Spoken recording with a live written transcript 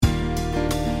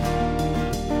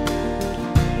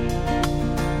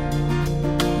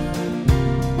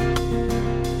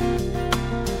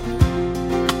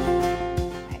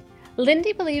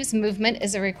Lindy believes movement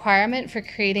is a requirement for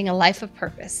creating a life of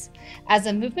purpose. As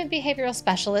a movement behavioral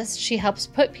specialist, she helps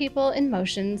put people in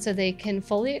motion so they can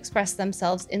fully express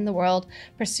themselves in the world,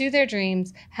 pursue their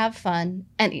dreams, have fun,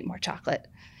 and eat more chocolate.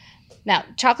 Now,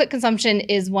 chocolate consumption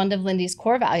is one of Lindy's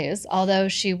core values, although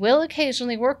she will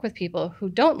occasionally work with people who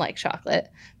don't like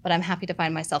chocolate, but I'm happy to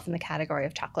find myself in the category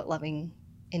of chocolate-loving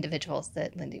individuals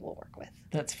that Lindy will work with.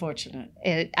 That's fortunate.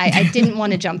 I didn't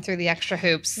want to jump through the extra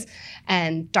hoops,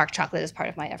 and dark chocolate is part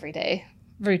of my everyday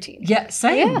routine. Yeah,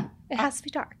 same. Yeah, it has to be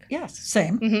dark. Yes,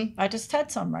 same. Mm-hmm. I just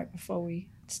had some right before we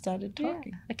started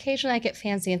talking. Yeah. Occasionally I get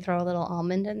fancy and throw a little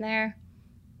almond in there,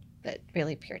 but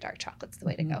really pure dark chocolate's the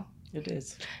way to go. It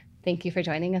is. Thank you for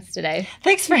joining us today.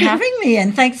 Thanks for having me,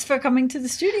 and thanks for coming to the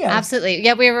studio. Absolutely.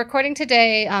 Yeah, we are recording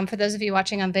today, for those of you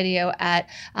watching on video, at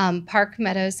Park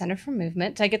Meadows Center for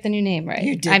Movement. Did I get the new name right?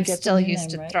 You did. I'm get still the new used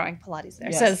name, to right? throwing Pilates there.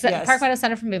 Yes, So yes. Park Meadows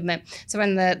Center for Movement. So we're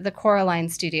in the Coraline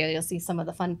studio. You'll see some of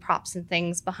the fun props and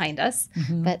things behind us.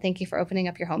 Mhm. But thank you for opening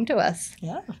up your home to us.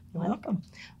 Yeah, you're welcome.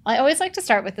 I always like to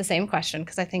start with the same question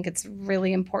because I think it's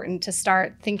really important to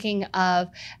start thinking of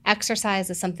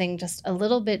exercise as something just a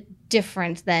little bit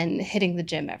different than hitting the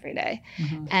gym every day.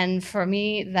 Mhm. And for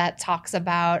me, that talks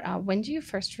about when do you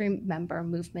first remember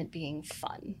movement being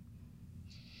fun?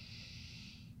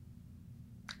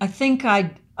 I think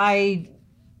I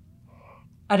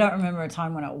don't remember a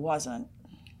time when it wasn't.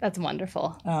 That's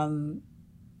wonderful.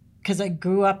 Because I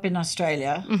grew up in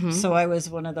Australia, Mhm. so I was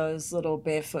one of those little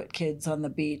barefoot kids on the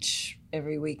beach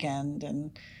every weekend,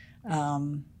 and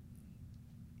I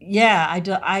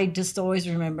just always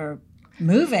remember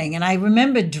moving, and I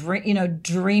remember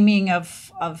dreaming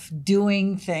of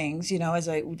doing things. As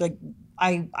I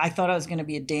thought I was going to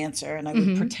be a dancer, and I would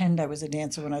Mhm. pretend I was a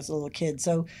dancer when I was a little kid.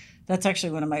 So that's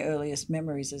actually one of my earliest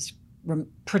memories is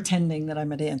pretending that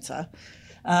I'm a dancer.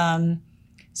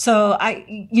 So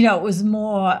it was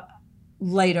more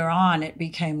later on, it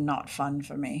became not fun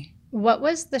for me. What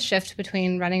was the shift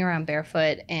between running around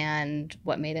barefoot and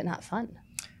what made it not fun?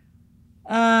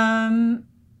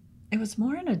 It was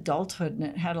more in adulthood, and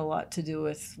it had a lot to do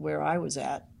with where I was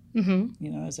at,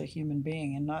 Mm-hmm. as a human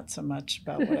being, and not so much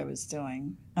about what I was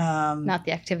doing. Not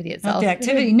the activity itself. Not the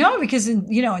activity. No, because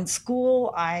in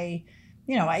school, I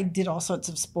did all sorts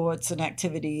of sports and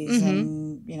activities, Mhm.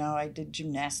 and I did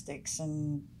gymnastics,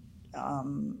 and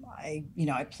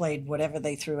I played whatever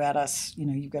they threw at us.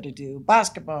 You've got to do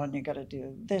basketball, and you got to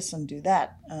do this and do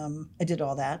that. I did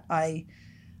all that. I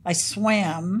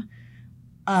swam.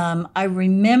 I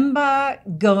remember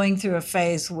going through a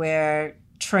phase where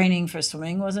training for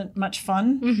swimming wasn't much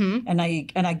fun, Mm-hmm.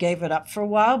 and I gave it up for a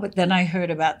while. But then I heard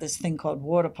about this thing called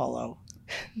water polo.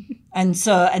 And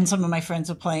some of my friends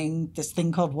were playing this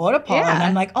thing called water polo, Yeah. and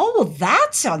I'm like, oh, well, that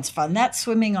sounds fun. That's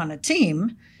swimming on a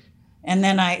team. And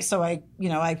then I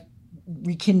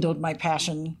rekindled my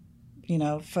passion,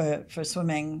 for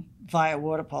swimming via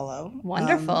water polo.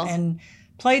 Wonderful. And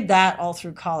played that all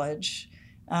through college.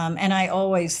 And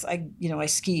I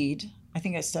skied. I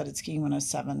think I started skiing when I was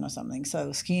 7 or something.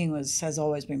 So skiing has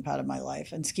always been part of my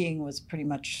life, and skiing was pretty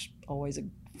much always a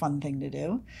fun thing to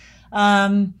do.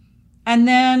 And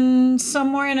then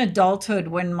somewhere in adulthood,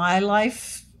 when my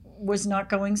life was not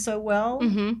going so well,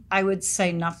 Mm-hmm. I would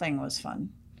say nothing was fun.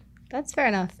 That's fair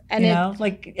enough. And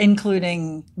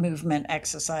Including movement,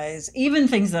 exercise, even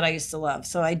things that I used to love.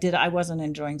 So I wasn't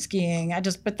enjoying skiing.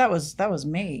 But that was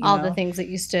me. all the things that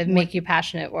used to make you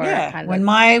passionate were kind of when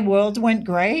my world went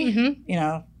gray,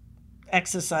 Mhm.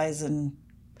 exercise and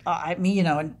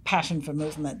and passion for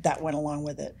movement, that went along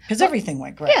with it because everything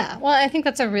went great. Yeah, well, I think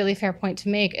that's a really fair point to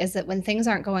make, is that when things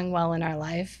aren't going well in our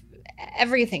life,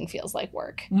 everything feels like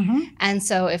work. Mm-hmm. And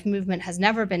so if movement has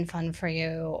never been fun for you,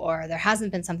 or there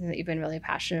hasn't been something that you've been really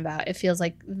passionate about, it feels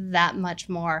like that much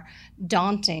more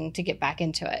daunting to get back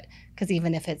into it. Because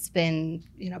even if it's been,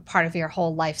 part of your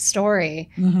whole life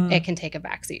story, Mm-hmm. it can take a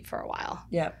backseat for a while.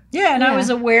 Yeah. I Yeah. was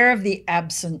aware of the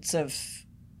absence of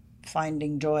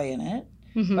finding joy in it.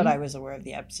 Mhm. But I was aware of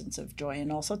the absence of joy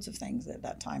in all sorts of things at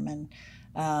that time. And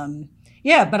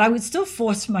but I would still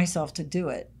force myself to do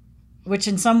it, which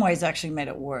in some ways actually made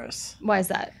it worse Why is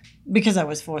that? because I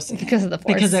was forcing it. Because of the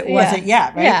force. Because it wasn't, right?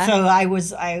 Yeah.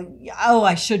 So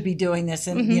I should be doing this.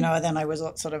 And, Mhm. then I was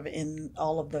sort of in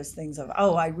all of those things of,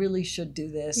 I really should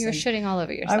do this. You were And shitting all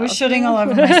over yourself. I was shitting all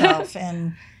over myself.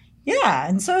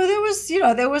 And so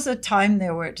there was a time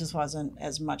there where it just wasn't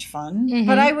as much fun. Mhm.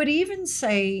 But I would even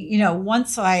say,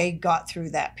 once I got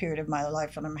through that period of my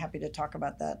life, and I'm happy to talk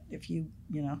about that if you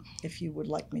would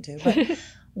like me to. But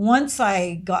once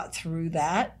I got through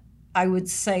that, I would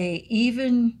say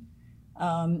even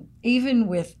even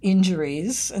with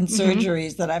injuries and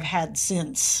surgeries that I've had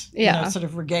since, sort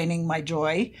of regaining my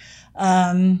joy,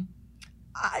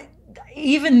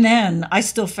 even then, I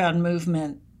still found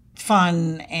movement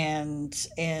fun and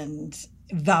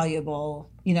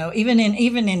valuable. Even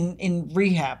in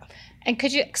rehab. And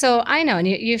so I know, and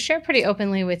you've shared pretty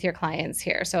openly with your clients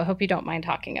here, so I hope you don't mind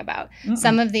talking about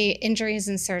some of the injuries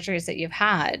and surgeries that you've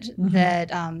had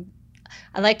that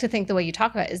I like to think the way you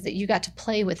talk about it is that you got to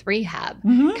play with rehab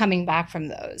coming back from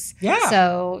those. Yeah.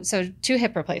 So 2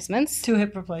 hip replacements. 2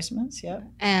 hip replacements, yeah.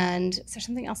 And is there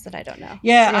something else that I don't know?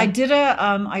 Yeah, I did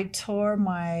I tore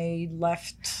my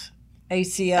left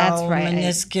ACL, that's right.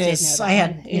 Meniscus. I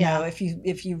had,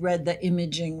 if you read the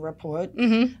imaging report,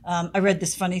 I read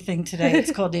this funny thing today.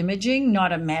 It's called imaging,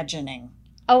 not imagining.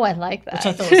 Oh, I like that. Which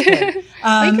I thought was good. You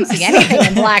can see anything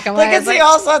in black and white. They can see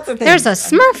all sorts of things. There's a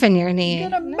Smurf in your knee. You're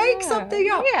going to make something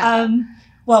up. Yeah.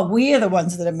 Well, we are the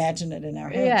ones that imagine it in our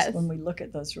heads when we look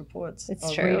at those reports.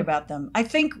 It's true. Read about them. I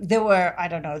think there were,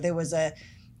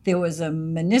 there was a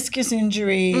meniscus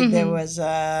injury. There was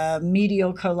a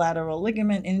medial collateral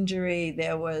ligament injury.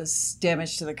 There was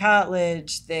damage to the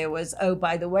cartilage. There was,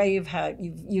 by the way, you've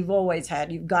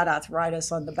got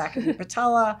arthritis on the back of your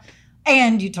patella,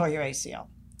 and you tore your ACL.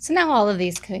 So now all of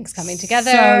these things coming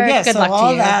together. Good luck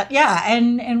to you. That, yeah.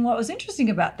 And what was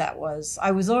interesting about that was I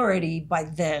was already, by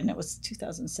then, it was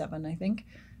 2007, I think.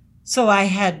 So I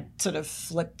had sort of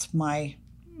flipped my,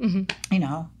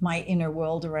 my inner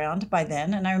world around by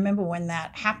then. And I remember when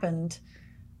that happened,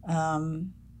 I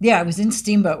was in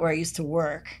Steamboat where I used to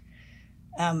work.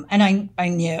 And I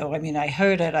knew, I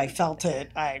heard it, I felt it.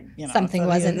 Something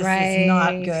wasn't right. This is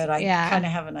not good. I kind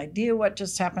of have an idea what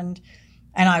just happened.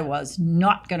 And I was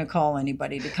not going to call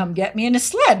anybody to come get me in a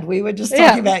sled. We were just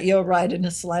talking about your ride in a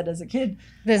sled as a kid.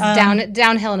 This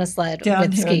downhill in a sled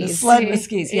with skis. In a sled with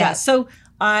skis, yeah. So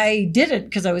I did it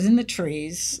because I was in the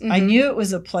trees. I knew it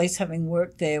was a place, having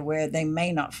worked there, where they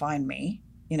may not find me,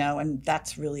 and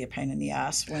that's really a pain in the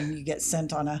ass when you get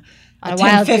sent on a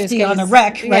 1050 on a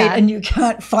wreck, right? And you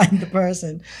can't find the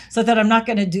person. So I thought, I'm not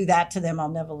going to do that to them. I'll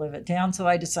never live it down. So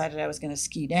I decided I was going to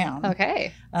ski down.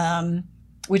 Okay.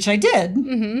 Which I did,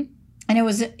 and it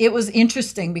was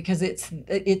interesting because it's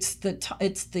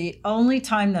the only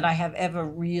time that I have ever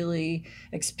really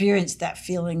experienced that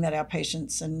feeling that our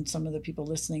patients and some of the people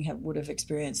listening would have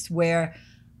experienced, where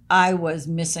I was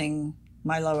missing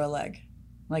my lower leg,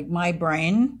 like my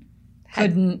brain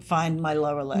couldn't find my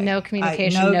lower leg. No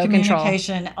communication, no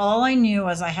communication. Control. All I knew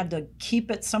was I had to keep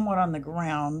it somewhat on the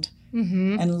ground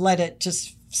and let it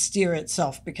just steer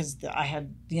itself, because I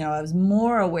was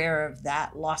more aware of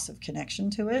that loss of connection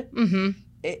to it.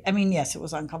 Yes, it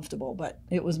was uncomfortable, but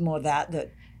it was more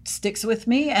that sticks with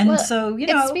me. And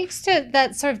it speaks to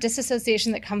that sort of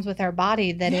disassociation that comes with our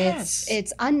body, that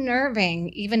it's unnerving,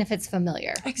 even if it's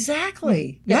familiar.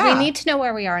 Exactly. Yeah. We need to know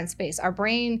where we are in space. Our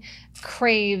brain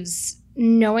craves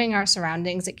knowing our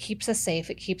surroundings. It keeps us safe.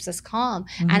 It keeps us calm.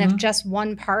 And if just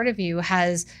one part of you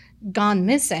has gone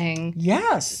missing,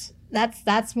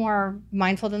 that's more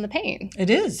mindful than the pain. It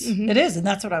is. It is. And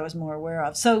that's what I was more aware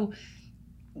of. So,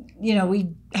 we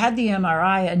had the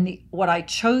MRI, and what I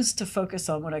chose to focus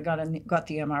on when I got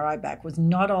the MRI back was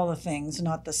not all the things,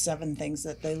 not the 7 things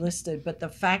that they listed, but the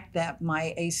fact that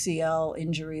my ACL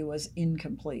injury was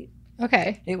incomplete.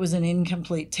 Okay. It was an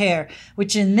incomplete tear,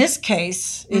 which in this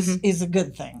case is a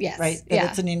good thing, right?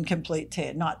 That it's an incomplete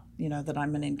tear. Not, that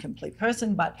I'm an incomplete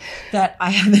person, but that I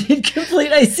have an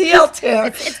incomplete ACL tear.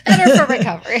 It's better for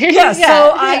recovery.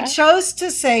 I chose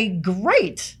to say,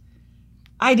 great.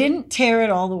 I didn't tear it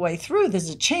all the way through.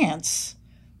 There's a chance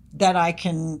that I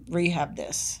can rehab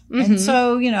this. And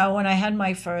so, when I had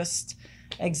my first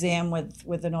exam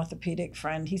with an orthopedic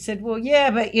friend, he said, well, yeah,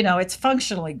 but it's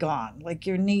functionally gone. Like,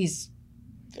 your knees,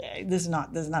 there's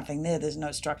nothing there. There's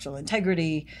no structural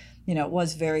integrity. It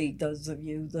was those of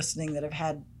you listening that have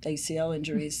had ACL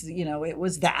injuries, it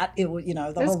was that. It was,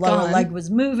 the whole lower leg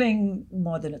was moving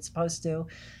more than it's supposed to.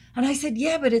 And I said,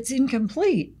 yeah, but it's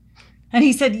incomplete. And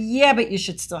he said, yeah, but you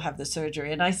should still have the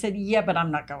surgery. And I said, yeah, but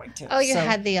I'm not going to. Oh, you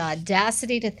had the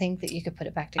audacity to think that you could put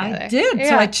it back together. I did. Yeah.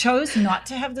 So I chose not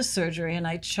to have the surgery, and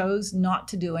I chose not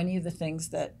to do any of the things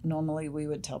that normally we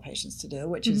would tell patients to do,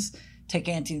 which is take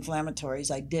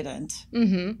anti-inflammatories. I didn't.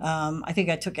 I think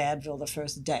I took Advil the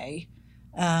first day.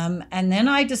 And then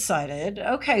I decided,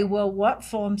 okay, well, what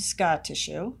forms scar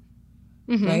tissue?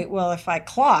 Right? Well, if I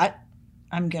clot,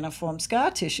 I'm going to form scar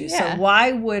tissue. Yeah. So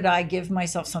why would I give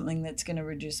myself something that's going to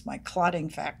reduce my clotting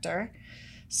factor?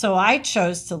 So I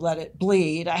chose to let it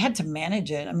bleed. I had to manage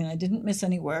it. I didn't miss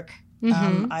any work.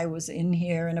 I was in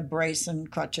here in a brace and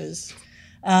crutches.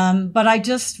 But I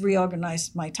just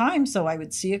reorganized my time. So I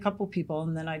would see a couple people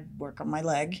and then I'd work on my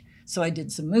leg. So I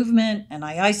did some movement and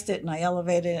I iced it and I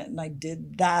elevated it and I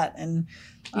did that. And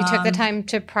you took the time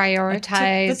to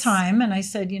prioritize. I took the time and I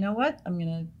said, you know what? I'm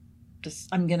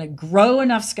going to grow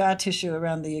enough scar tissue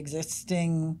around the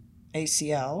existing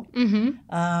ACL.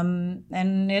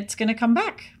 And it's going to come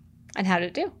back. And how did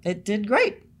it do? It did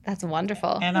great. That's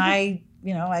wonderful. And I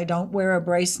don't wear a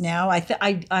brace now.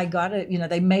 I got it.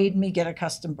 They made me get a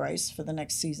custom brace for the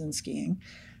next season skiing.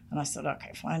 And I said,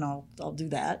 okay, fine, I'll do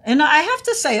that. And I have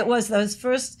to say it was those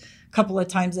first couple of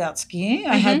times out skiing,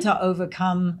 I had to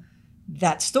overcome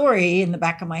that story in the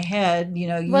back of my head.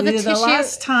 Well, the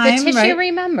tissue right?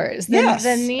 remembers. Yes.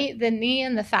 The knee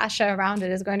and the fascia around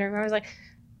it is going to remember. It's like,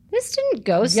 this didn't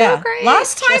go so great.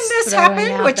 Last time this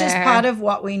happened, which is part of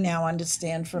what we now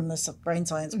understand from this brain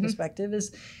science perspective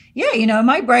is,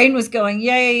 my brain was going,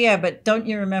 yeah, but don't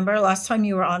you remember last time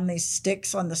you were on these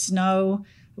sticks on the snow?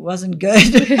 It wasn't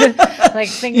good. Like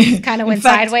things kind of went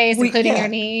sideways, including your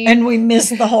knee. And we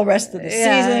missed the whole rest of the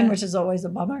season, which is always a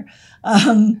bummer.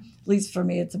 At least for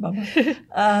me, it's a bummer.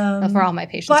 For all my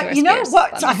patients. But you know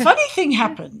what? A funny thing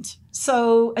happened.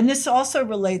 So, and this also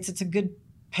relates, it's a good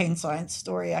pain science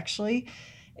story actually,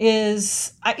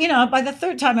 is, by the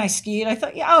third time I skied, I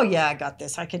thought, I got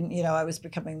this. I can, I was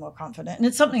becoming more confident. And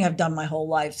it's something I've done my whole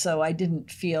life. So I didn't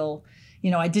feel,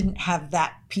 I didn't have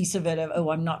that piece of it of,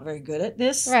 I'm not very good at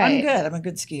this. Right. I'm good. I'm a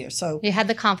good skier. So you had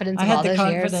the confidence of all those years. I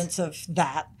had the confidence of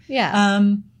that. Yeah.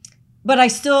 But I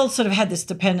still sort of had this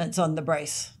dependence on the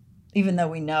brace, even though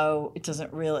we know it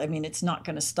doesn't really, it's not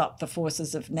going to stop the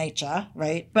forces of nature,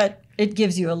 right? But it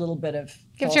gives you a little bit of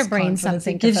gives your brain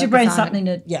something. Gives your brain something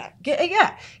to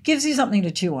gives you something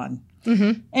to chew on.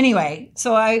 Anyway,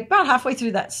 so about halfway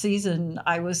through that season,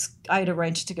 I had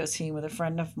arranged to go skiing with a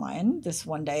friend of mine this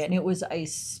one day, and it was a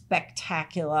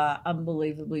spectacular,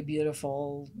 unbelievably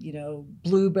beautiful,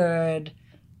 bluebird,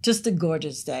 just a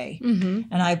gorgeous day. And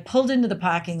I pulled into the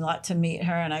parking lot to meet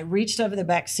her, and I reached over the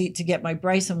back seat to get my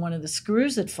brace, and one of the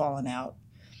screws had fallen out.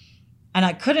 And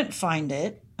I couldn't find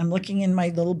it. I'm looking in my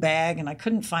little bag, and I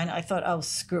couldn't find it. I thought, oh,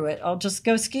 screw it. I'll just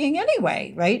go skiing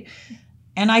anyway, right?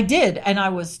 And I did, and I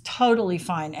was totally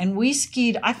fine. And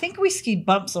I think we skied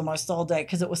bumps almost all day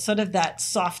because it was sort of that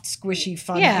soft, squishy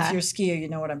fun. Yeah. If you're a skier, you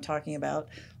know what I'm talking about.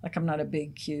 Like I'm not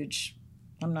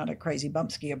a crazy bump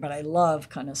skier, but I love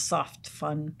kind of soft,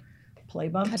 fun play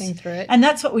bumps. Cutting through it. And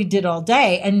that's what we did all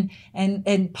day.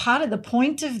 And part of the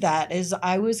point of that is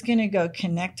I was going to go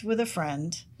connect with a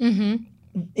friend.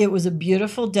 It was a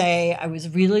beautiful day. I was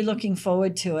really looking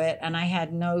forward to it, and I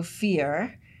had no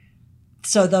fear.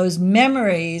 So those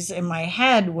memories in my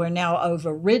head were now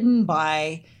overridden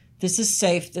by, this is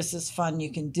safe, this is fun,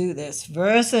 you can do this,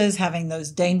 versus having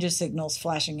those danger signals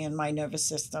flashing in my nervous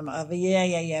system of,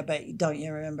 but don't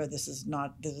you remember this is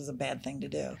a bad thing to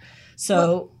do.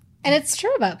 So... And it's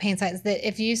true about pain science that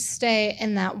if you stay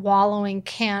in that wallowing,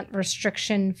 can't,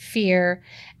 restriction, fear,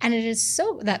 and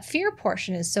that fear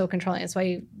portion is so controlling. That's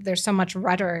why there's so much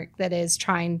rhetoric that is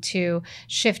trying to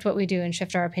shift what we do and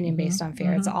shift our opinion based on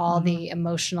fear. It's all the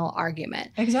emotional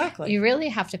argument. Exactly. You really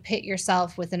have to pit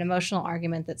yourself with an emotional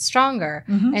argument that's stronger,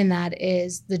 and that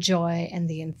is the joy and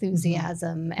the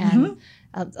enthusiasm and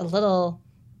a little...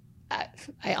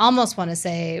 I almost want to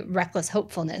say reckless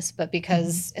hopefulness, but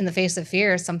because in the face of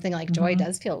fear, something like joy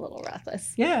does feel a little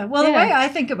reckless. Yeah. Well, the way I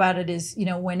think about it is,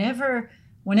 whenever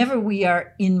we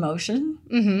are in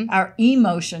motion, our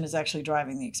emotion is actually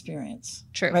driving the experience.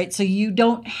 True. Right. So you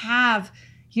don't have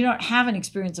an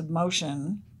experience of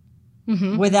motion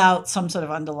without some sort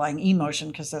of underlying emotion,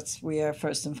 because we are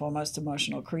first and foremost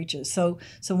emotional creatures. So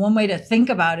one way to think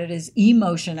about it is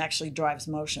emotion actually drives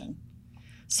motion.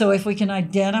 So if we can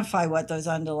identify what those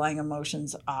underlying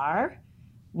emotions are,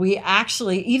 we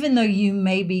actually, even though you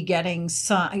may be having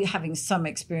some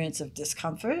experience of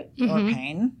discomfort or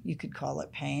pain, you could call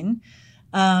it pain,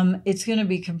 it's going to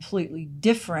be completely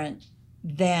different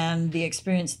than the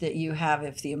experience that you have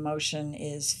if the emotion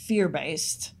is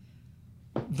fear-based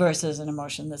versus an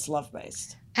emotion that's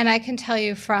love-based. And I can tell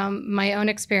you from my own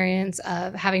experience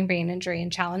of having brain injury and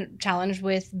challenged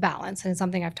with balance, and it's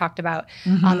something I've talked about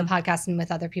on the podcast and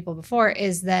with other people before,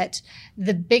 is that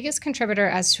the biggest contributor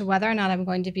as to whether or not I'm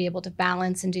going to be able to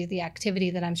balance and do the activity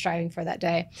that I'm striving for that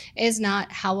day is not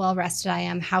how well rested I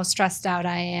am, how stressed out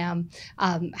I am,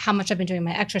 how much I've been doing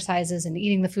my exercises and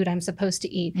eating the food I'm supposed to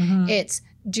eat. It's,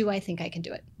 do I think I can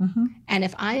do it? And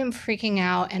if I am freaking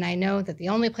out and I know that the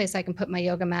only place I can put my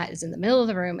yoga mat is in the middle of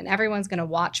the room and everyone's going to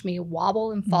watch me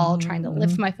wobble and fall trying to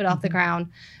lift my foot off the ground,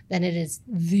 then it is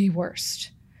the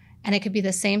worst. And it could be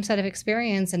the same set of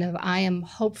experience. And if I am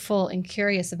hopeful and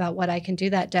curious about what I can do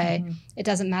that day, it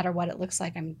doesn't matter what it looks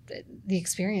like. The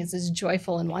experience is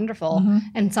joyful and wonderful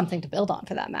and something to build on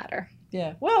for that matter.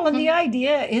 Yeah. Well, and the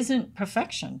idea isn't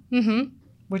perfection,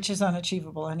 which is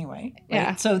unachievable anyway. Right?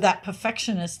 Yeah. So that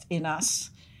perfectionist in us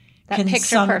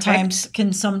That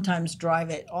can sometimes drive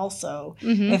it also.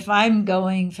 If I'm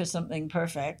going for something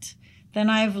perfect, then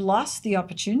I've lost the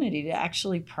opportunity to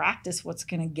actually practice what's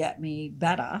going to get me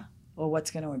better or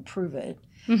what's going to improve it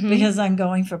because I'm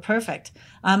going for perfect.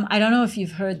 I don't know if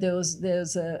you've heard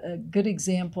there's a good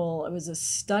example. It was a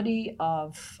study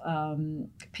of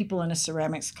people in a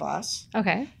ceramics class.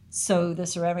 Okay. So the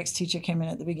ceramics teacher came in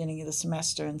at the beginning of the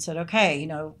semester and said, okay,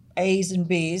 A's and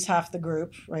B's, half the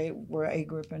group, right? We're A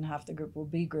group and half the group will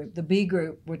B group. The B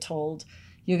group were told,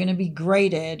 you're going to be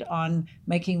graded on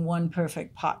making one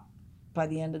perfect pot by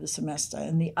the end of the semester.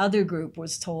 And the other group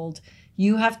was told,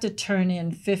 you have to turn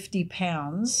in 50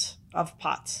 pounds of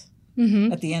pots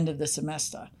at the end of the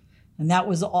semester. And that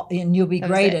was all, and you'll be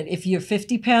graded. If you're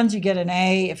 50 pounds, you get an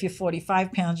A. If you're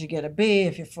 45 pounds, you get a B.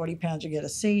 If you're 40 pounds, you get a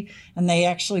C. And they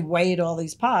actually weighed all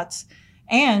these pots.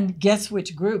 And guess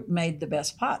which group made the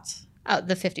best pots? Oh,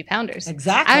 the 50 pounders.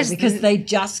 Exactly, because they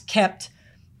just kept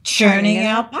churning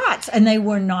out pots, and they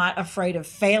were not afraid of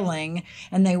failing,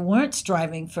 and they weren't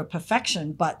striving for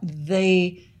perfection, but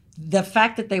the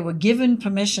fact that they were given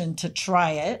permission to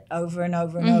try it over and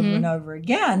over and over and over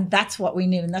again, that's what we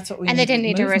need, and that's what we need. And they didn't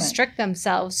need to movement. restrict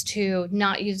themselves to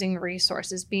not using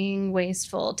resources, being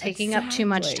wasteful, taking up too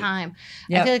much time.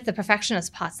 I feel like the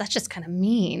perfectionist pots, that's just kind of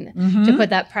mean to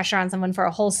put that pressure on someone for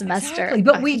a whole semester. Exactly.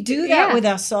 But we do that with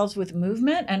ourselves with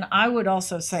movement, and I would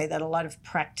also say that a lot of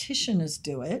practitioners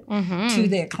do it to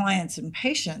their clients and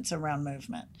patients around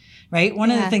movement, right? One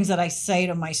of the things that I say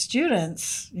to my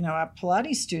students, our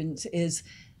Pilates students, is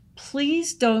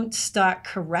please don't start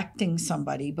correcting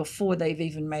somebody before they've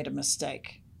even made a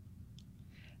mistake.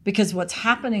 Because what's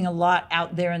happening a lot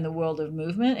out there in the world of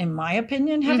movement, in my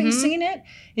opinion, having seen it,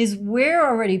 is we're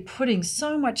already putting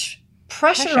so much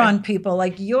pressure on people.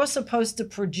 Like, you're supposed to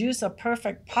produce a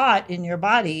perfect pot in your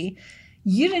body.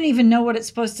 You didn't even know what it's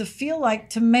supposed to feel like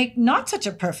to make not such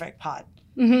a perfect pot.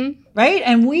 Right?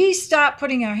 And we start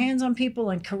putting our hands on people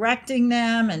and correcting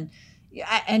them and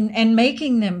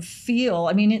making them feel,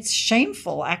 it's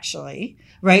shameful actually,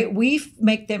 right? We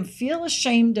make them feel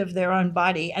ashamed of their own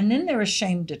body, and then they're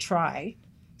ashamed to try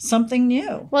something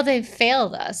new. Well, they've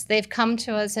failed us. They've come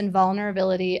to us in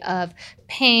vulnerability of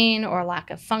pain or lack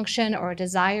of function or a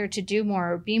desire to do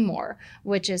more or be more,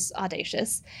 which is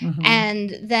audacious.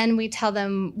 And then we tell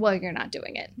them, well, you're not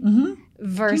doing it.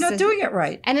 Versus, you're not doing it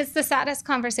right. And it's the saddest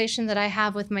conversation that I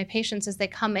have with my patients as they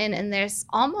come in, and there's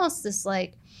almost this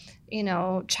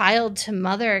child to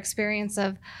mother experience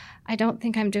of, I don't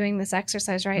think I'm doing this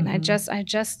exercise right. And I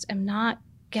just am not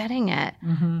getting it.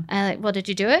 And I'm like, well, did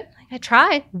you do it? I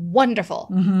tried. Wonderful.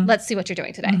 Let's see what you're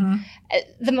doing today.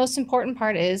 The most important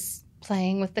part is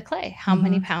playing with the clay. How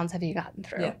many pounds have you gotten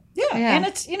through? Yeah. And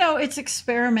it's, it's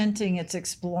experimenting, it's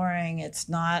exploring, it's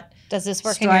not, does this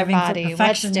work in your body?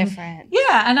 What's different?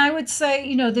 Yeah. And I would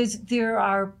say, there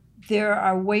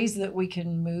are ways that we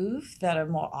can move that are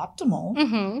more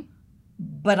optimal.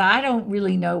 But I don't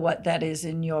really know what that is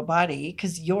in your body,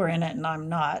 because you're in it and I'm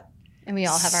not. And we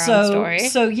all have our own story.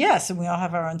 So yes, and we all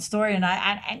have our own story. And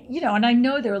I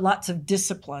know there are lots of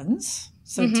disciplines.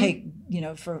 So take,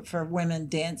 for women,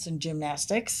 dance and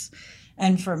gymnastics.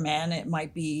 And for men, it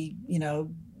might be,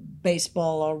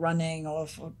 baseball or running or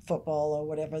football or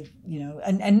whatever,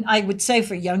 And I would say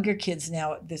for younger kids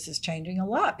now, this is changing a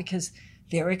lot, because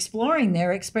they're exploring,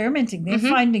 they're experimenting, they're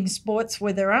finding sports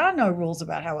where there are no rules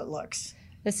about how it looks.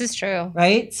 This is true.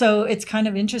 Right? So it's kind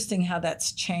of interesting how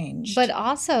that's changed. But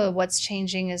also what's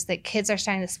changing is that kids are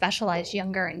starting to specialize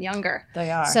younger and younger. They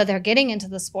are. So they're getting into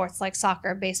the sports like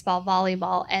soccer, baseball,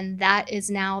 volleyball, and that is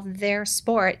now their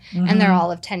sport, and they're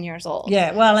all of 10 years old.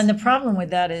 Yeah, well, and the problem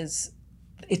with that is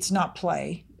it's not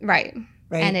play. Right.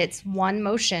 And it's one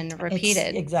motion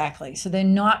repeated. Exactly. So they're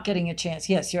not getting a chance.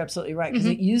 Yes, you're absolutely right. Because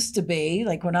it used to be,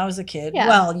 like when I was a kid,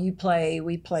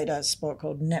 we played a sport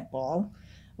called netball,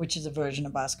 which is a version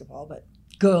of basketball, but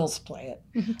girls play it.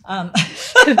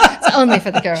 It's only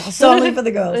for the girls. It's only for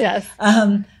the girls. Yes.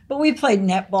 but we played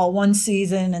netball one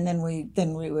season, and then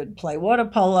we would play water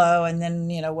polo, and then,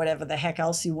 you know, whatever the heck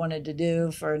else you wanted to do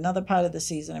for another part of the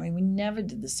season. I mean, we never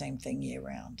did the same thing year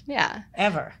round. Yeah.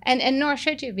 Ever. And nor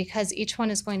should you, because each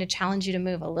one is going to challenge you to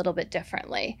move a little bit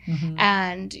differently.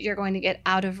 And you're going to get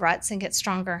out of ruts and get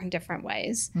stronger in different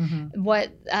ways.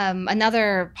 What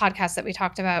another podcast that we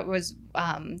talked about was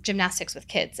gymnastics with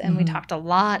kids. And we talked a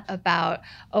lot about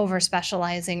over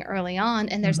specializing early on.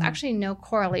 And there's actually no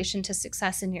correlation to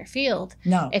success in your field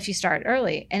if you start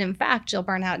early. And in fact, you'll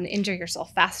burn out and injure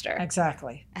yourself faster.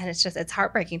 Exactly. And it's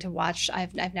heartbreaking to watch.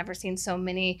 I've never seen so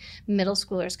many middle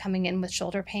schoolers coming in with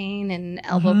shoulder pain and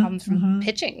elbow problems from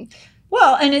pitching.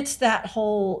 Well, and it's that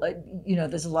whole, you know,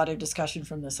 there's a lot of discussion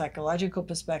from the psychological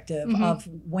perspective of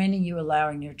when are you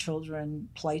allowing your children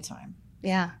playtime?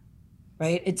 Yeah.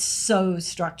 Right? It's so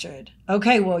structured.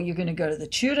 Okay, well, you're going to go to the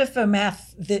tutor for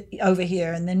math over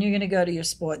here, and then you're going to go to your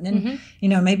sport. And then, you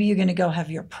know, maybe you're going to go have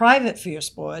your private for your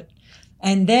sport.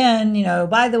 And then, you know,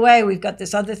 by the way, we've got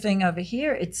this other thing over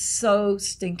here. It's so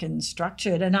stinking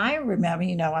structured. And I remember,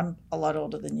 you know, I'm a lot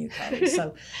older than you, Kelly.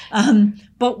 So,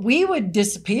 but we would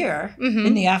disappear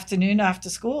in the afternoon after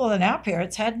school, and our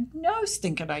parents had no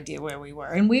stinking idea where we were.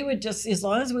 And we would just, as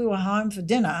long as we were home for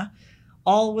dinner,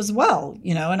 all was well,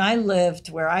 you know. And I lived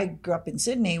where I grew up in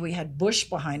Sydney. We had bush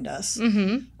behind us.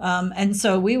 And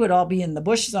so we would all be in the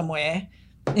bush somewhere.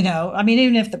 You know, I mean,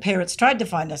 even if the parents tried to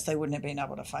find us, they wouldn't have been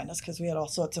able to find us because we had all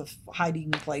sorts of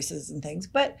hiding places and things.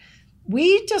 But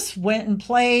we just went and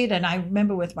played. And I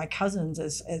remember with my cousins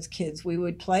as kids, we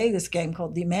would play this game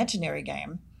called the Imaginary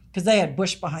Game because they had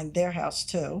bush behind their house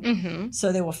too.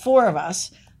 So there were 4 of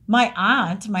us. My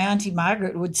Auntie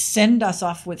Margaret, would send us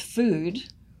off with food.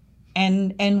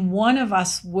 And one of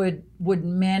us would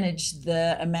manage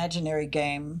the imaginary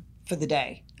game for the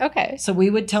day. Okay. So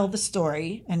we would tell the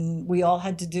story, and we all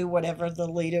had to do whatever the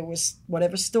leader was,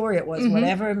 whatever story it was,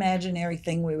 whatever imaginary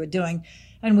thing we were doing.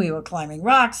 And we were climbing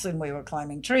rocks, and we were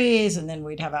climbing trees, and then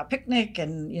we'd have our picnic.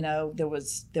 And, you know,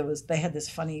 they had this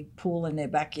funny pool in their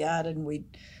backyard, and we'd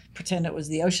pretend it was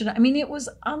the ocean. I mean, it was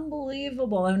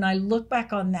unbelievable. And I look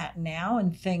back on that now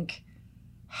and think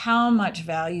how much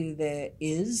value there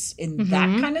is in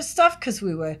that kind of stuff, because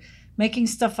we were making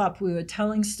stuff up, we were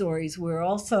telling stories, we were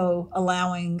also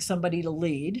allowing somebody to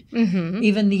lead,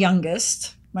 even the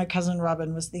youngest. My cousin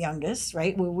Robin was the youngest,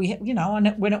 right? We you know,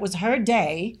 and when it was her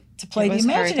day to play the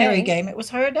imaginary game, it was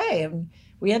her day, and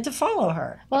we had to follow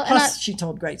her. Well, plus she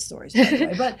told great stories, by the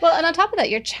way. But well, and on top of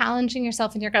that, you're challenging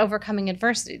yourself and you're overcoming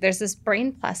adversity. There's this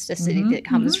brain plasticity that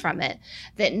comes from it,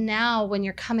 that now when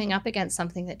you're coming up against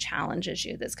something that challenges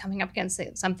you, that's coming up against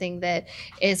something that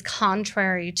is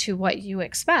contrary to what you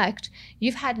expect,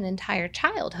 you've had an entire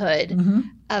childhood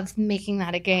of making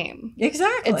that a game.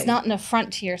 Exactly. It's not an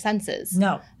affront to your senses.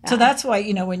 No. Yeah. So that's why,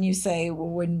 you know, when you say, well,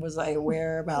 when was I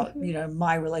aware about, you know,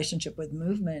 my relationship with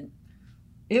movement,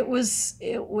 it was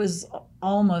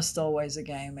almost always a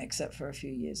game, except for a few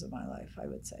years of my life, I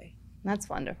would say. That's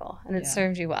wonderful. And it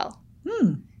served you well.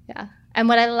 Yeah. And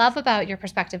what I love about your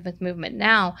perspective with movement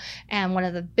now, and one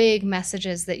of the big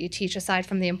messages that you teach, aside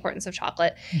from the importance of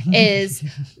chocolate, is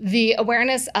the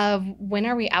awareness of when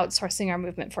are we outsourcing our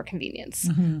movement for convenience?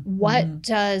 What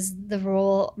does the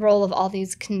role of all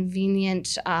these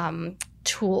convenient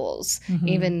tools,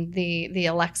 even the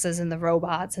Alexas and the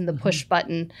robots and the push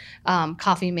button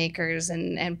coffee makers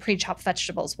and pre-chopped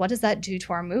vegetables, what does that do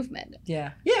to our movement?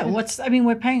 Yeah.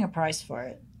 We're paying a price for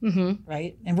it,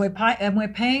 right? And we're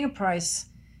paying a price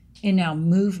in our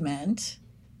movement,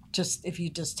 just if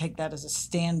you just take that as a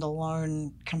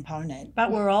standalone component,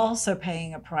 but we're also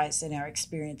paying a price in our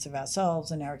experience of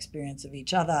ourselves and our experience of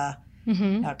each other,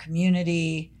 our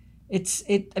community. It's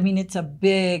a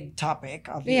big topic,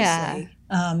 obviously.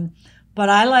 Yeah. But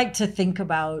I like to think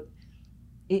about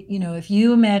it, you know, if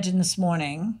you imagine this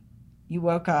morning, you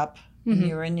woke up and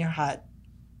you're in your hut.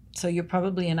 So you're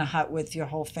probably in a hut with your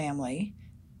whole family,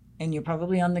 and you're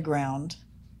probably on the ground,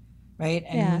 right?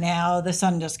 And now the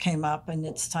sun just came up and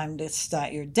it's time to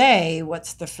start your day.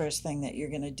 What's the first thing that you're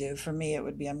going to do? For me, it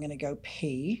would be, I'm going to go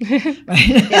pee. Right?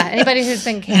 Yeah. Anybody who's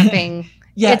been camping.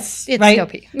 Yes, it's right. Go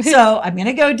pee. So I'm going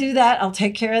to go do that. I'll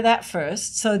take care of that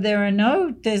first. So there's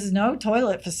no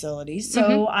toilet facilities.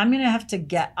 So I'm going to have to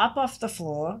get up off the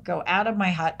floor, go out of my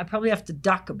hut. I probably have to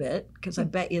duck a bit because I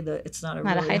bet you that it's not a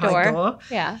really high door.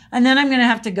 Yeah. And then I'm going to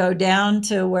have to go down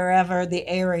to wherever the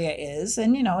area is.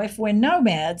 And, you know, if we're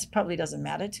nomads, probably doesn't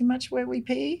matter too much where we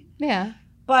pee. Yeah.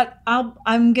 But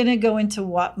I'm going to go into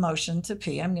what motion to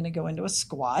pee? I'm going to go into a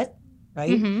squat,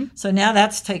 right? So now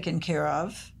that's taken care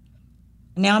of.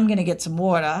 Now I'm going to get some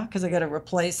water because I got to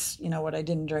replace, what I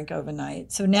didn't drink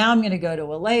overnight. So now I'm going to go to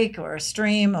a lake or a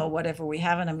stream or whatever we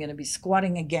have, and I'm going to be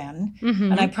squatting again.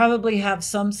 Mm-hmm. And I probably have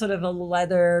some sort of a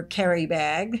leather carry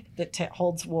bag that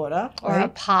holds water. Or right? a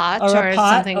pot. Or a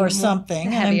pot something or something.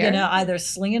 And I'm heavier. going to either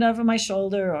sling it over my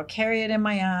shoulder or carry it in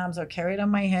my arms or carry it on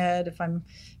my head if I'm,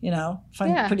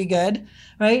 pretty good,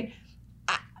 right?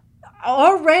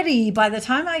 Already, by the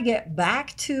time I get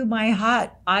back to my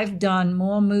hut, I've done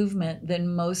more movement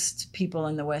than most people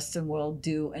in the Western world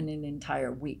do in an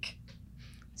entire week.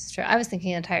 It's true. I was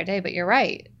thinking an entire day, but you're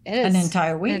right. It is an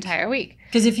entire week. An entire week.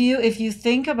 Because if you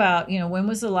think about, when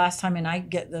was the last time, and I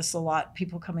get this a lot,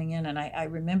 people coming in, and I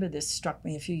remember this struck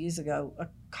me a few years ago, a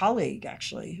colleague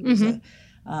actually, who was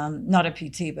not a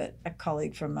PT, but a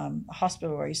colleague from a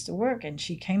hospital where I used to work, and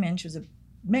she came in, she was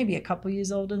maybe a couple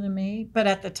years older than me, but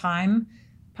at the time,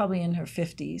 probably in her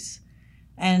 50s.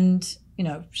 And,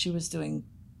 she was doing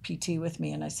PT with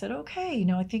me. And I said, okay,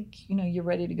 I think, you're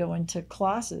ready to go into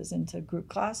group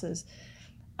classes.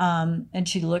 And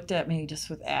she looked at me just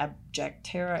with abject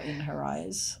terror in her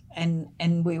eyes.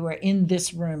 And we were in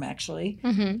this room, actually.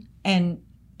 Mm-hmm. And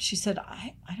she said,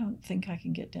 I don't think I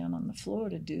can get down on the floor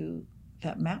to do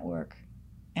that mat work.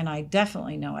 And I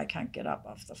definitely know I can't get up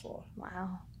off the floor.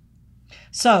 Wow.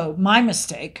 So my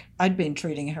mistake, I'd been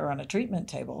treating her on a treatment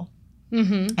table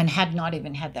and had not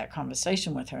even had that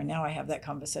conversation with her. Now I have that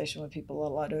conversation with people a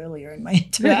lot earlier in my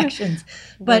interactions.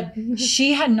 But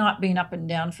she had not been up and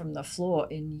down from the floor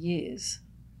in years.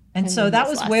 And so that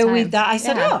was where I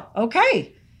said, oh,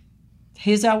 okay,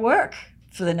 here's our work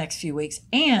for the next few weeks.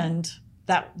 And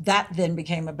that then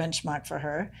became a benchmark for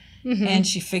her. Mm-hmm. And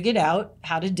she figured out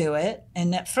how to do it.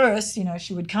 And at first,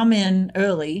 she would come in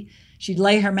early. She'd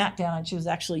lay her mat down, and she was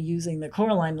actually using the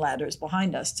Coraline ladders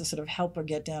behind us to sort of help her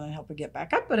get down and help her get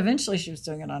back up. But eventually she was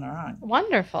doing it on her own.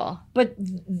 Wonderful. But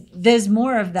there's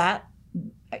more of that,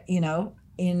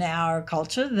 in our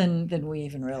culture than we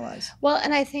even realize. Well,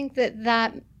 and I think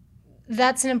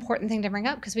that's an important thing to bring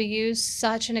up, because we use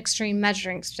such an extreme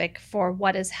measuring stick for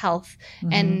what is health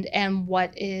and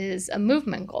what is a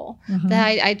movement goal.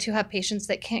 That I too have patients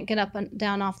that can't get up and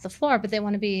down off the floor, but they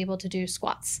want to be able to do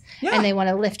squats and they want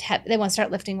to lift they want to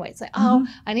start lifting weights. Like, oh,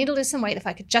 I need to lose some weight if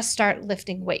I could just start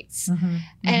lifting weights.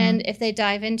 And if they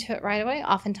dive into it right away,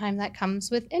 oftentimes that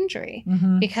comes with injury,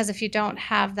 because if you don't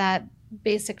have that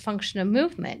basic function of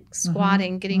movement,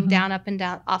 squatting, getting down, up and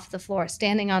down off the floor,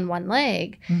 standing on one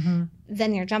leg,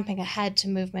 then you're jumping ahead to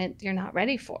movement you're not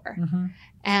ready for.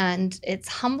 And it's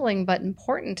humbling but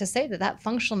important to say that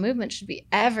functional movement should be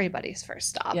everybody's first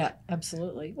stop. Yeah,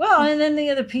 absolutely. Well, and then the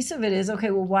other piece of it is,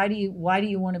 okay, well, why do you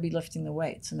want to be lifting the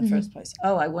weights in the first place?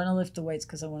 Oh, I want to lift the weights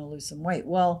because I want to lose some weight.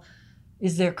 Well,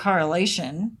 is there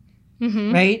correlation?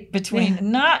 Right? Between,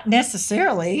 not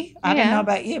necessarily, I don't know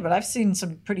about you, but I've seen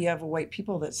some pretty overweight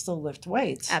people that still lift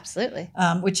weights. Absolutely.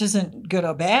 Which isn't good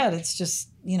or bad. It's just,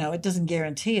 it doesn't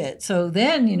guarantee it. So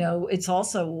then, it's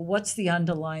also, well, what's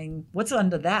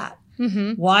under that?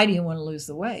 Why do you want to lose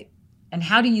the weight? And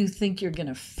how do you think you're going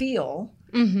to feel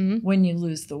when you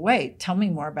lose the weight? Tell me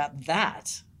more about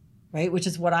that. Right? Which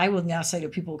is what I will now say to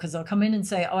people, because they'll come in and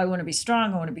say, oh, I want to be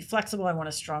strong. I want to be flexible. I want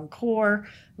a strong core,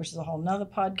 which is a whole nother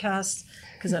podcast,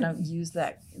 because I don't use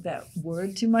that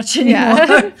word too much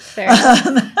anymore.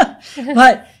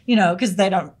 But, because they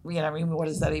don't, what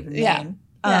does that even mean?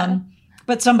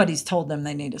 But somebody's told them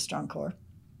they need a strong core.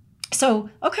 So,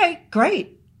 okay,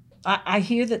 great. I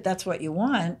hear that that's what you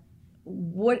want.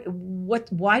 Why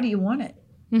do you want it?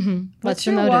 What's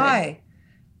your why?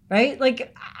 Right?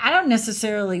 Like, I don't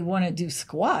necessarily want to do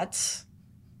squats.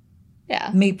 Yeah.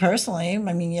 Me personally.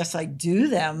 I mean, yes, I do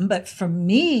them. But for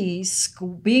me,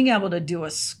 being able to do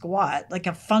a squat, like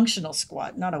a functional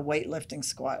squat, not a weightlifting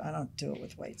squat. I don't do it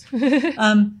with weights.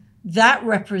 That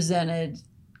represented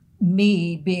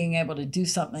me being able to do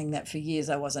something that for years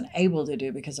I wasn't able to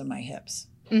do because of my hips.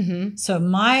 So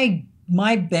my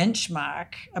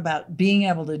benchmark about being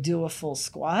able to do a full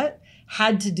squat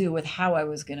had to do with how I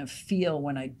was going to feel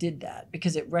when I did that,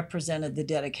 because it represented the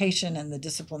dedication and the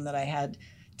discipline that I had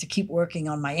to keep working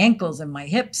on my ankles and my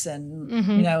hips and,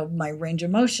 my range of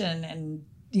motion and,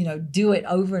 do it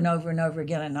over and over and over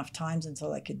again enough times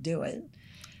until I could do it.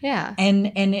 Yeah. And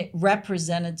it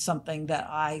represented something that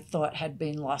I thought had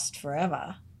been lost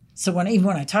forever. So even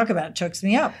when I talk about it, it chokes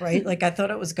me up, right? Like I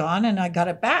thought it was gone and I got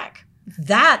it back.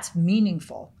 That's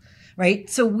meaningful. Right?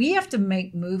 So we have to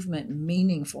make movement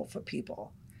meaningful for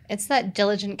people. It's that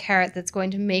diligent carrot that's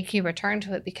going to make you return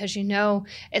to it, because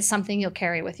it's something you'll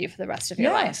carry with you for the rest of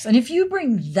your life. And if you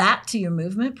bring that to your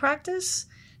movement practice,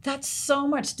 that's so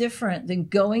much different than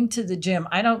going to the gym.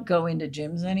 I don't go into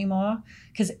gyms anymore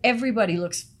because everybody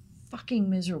looks fucking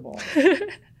miserable.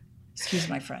 Excuse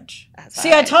my French. That's See,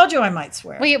 all right. I told you I might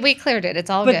swear. We cleared it. It's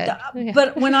all but good. Okay.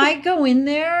 But when I go in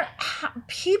there,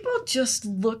 people just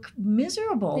look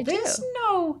miserable. They There's do.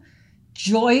 no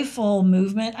joyful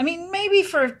movement. I mean, maybe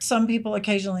for some people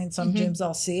occasionally in some gyms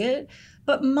I'll see it,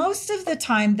 but most of the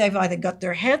time they've either got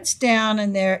their heads down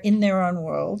and they're in their own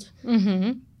world,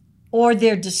 or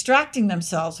they're distracting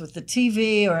themselves with the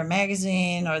TV or a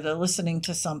magazine, or they're listening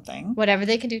to something. Whatever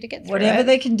they can do to get through Whatever it.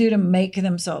 they can do to make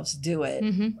themselves do it.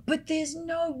 But there's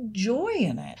no joy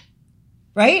in it.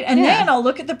 Right? And then I'll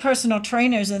look at the personal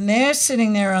trainers and they're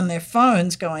sitting there on their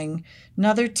phones going,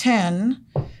 another 10,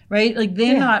 right? Like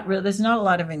they're not real. There's not a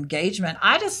lot of engagement.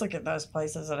 I just look at those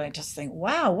places and I just think,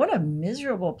 wow, what a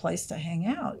miserable place to hang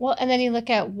out. Well, and then you look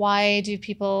at, why do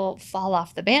people fall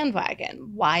off the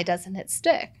bandwagon? Why doesn't it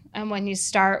stick? And when you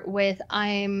start with,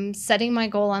 I'm setting my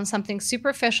goal on something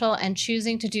superficial and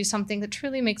choosing to do something that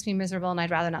truly makes me miserable and I'd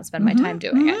rather not spend my time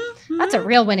doing it. That's a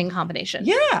real winning combination.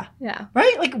 Yeah. Yeah.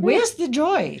 Right? Like, where's the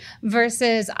joy?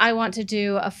 Versus, I want to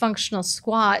do a functional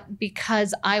squat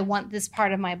because I want this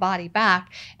part of my body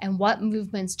back. And what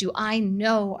movements do I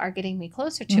know are getting me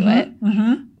closer to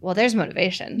it? Well, there's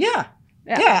motivation. Yeah.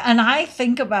 And I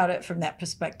think about it from that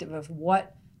perspective of,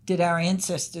 what did our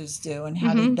ancestors do and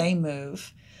how did they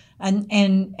move?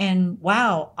 And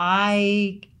wow,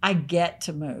 I get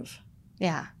to move.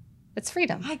 Yeah. It's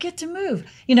freedom. I get to move.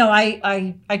 You know,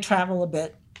 I travel a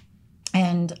bit,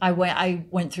 and I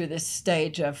went through this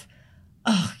stage of,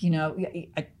 you know,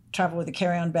 I travel with a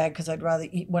carry-on bag because I'd rather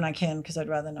eat when I can, because I'd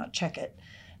rather not check it.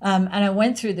 And I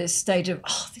went through this stage of,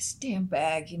 this damn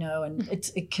bag, you know, and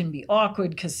it can be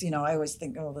awkward because, you know, I always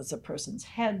think, there's a person's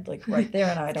head like right there,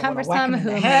 and I don't want to whack them in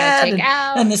the head,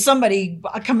 and there's somebody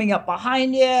coming up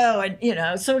behind you, and, you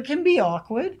know, so it can be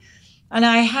awkward. And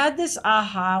I had this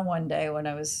aha one day when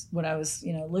I was,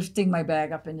 you know, lifting my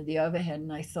bag up into the overhead,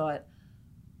 and I thought,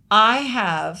 I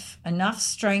have enough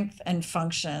strength and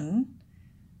function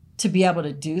to be able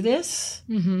to do this.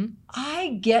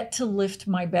 I get to lift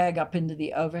my bag up into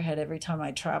the overhead every time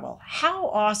I travel. How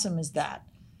awesome is that?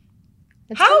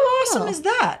 How awesome is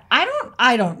that?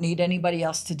 I don't need anybody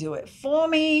else to do it for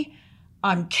me.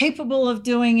 I'm capable of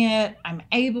doing it. I'm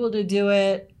able to do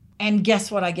it. And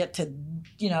guess what? I get to,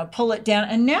 you know, pull it down.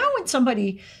 And now when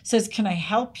somebody says, can I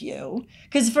help you?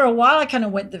 Because for a while I kind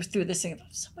of went through this thing of,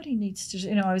 somebody needs to,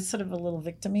 you know, I was sort of a little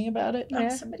victim-y about it.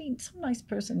 Some nice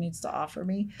person needs to offer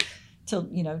me to,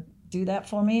 you know, do that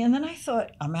for me. And then I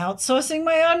thought, I'm outsourcing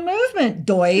my own movement,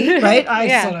 right?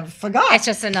 I sort of forgot. It's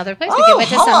just another place to give it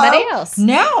to somebody else.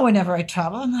 Now, whenever I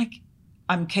travel, I'm like,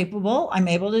 I'm capable, I'm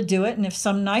able to do it. And if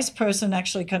some nice person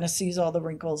actually kind of sees all the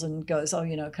wrinkles and goes,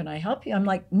 you know, can I help you? I'm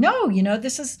like, no, you know,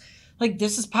 this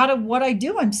is part of what I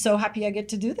do. I'm so happy I get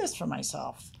to do this for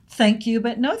myself. Thank you,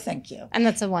 but no thank you. And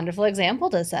that's a wonderful example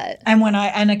to set.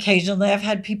 And occasionally I've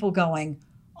had people going,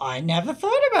 I never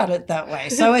thought about it that way.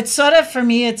 So it's sort of, for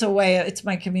me, it's a way, it's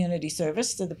my community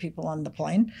service to the people on the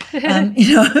plane, you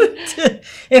know,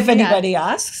 if anybody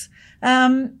asks.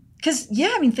 Because,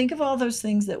 I mean, think of all those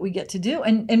things that we get to do.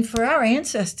 And for our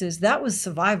ancestors, that was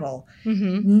survival.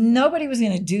 Nobody was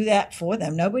going to do that for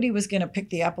them. Nobody was going to pick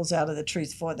the apples out of the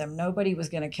trees for them. Nobody was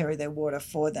going to carry their water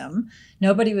for them.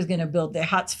 Nobody was going to build their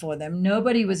huts for them.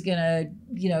 Nobody was going to,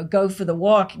 you know, go for the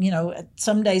walk. You know,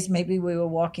 some days maybe we were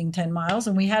walking 10 miles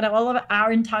and we had all of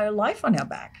our entire life on our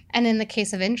back. And in the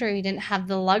case of injury, we didn't have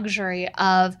the luxury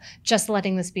of just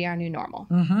letting this be our new normal.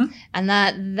 And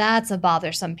that's a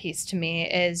bothersome piece to me,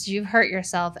 is you've hurt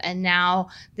yourself and now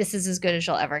this is as good as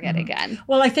you'll ever get again.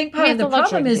 Well, I think part of the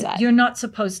problem is you're not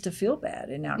supposed to feel bad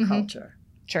in our culture.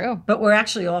 True. But we're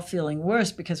actually all feeling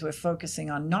worse because we're focusing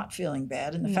on not feeling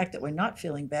bad. And the fact that we're not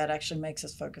feeling bad actually makes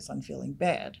us focus on feeling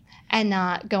bad. And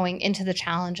not going into the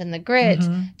challenge and the grit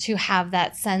to have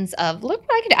that sense of, look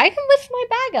what I can do. I can lift my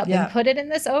bag up and put it in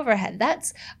this overhead.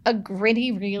 That's a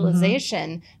gritty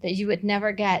realization that you would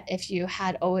never get if you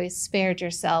had always spared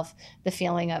yourself the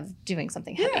feeling of doing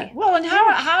something heavy. Yeah. Well, and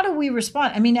how do we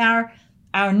respond? I mean, our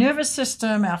nervous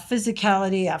system, our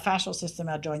physicality, our fascial system,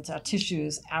 our joints, our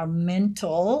tissues, our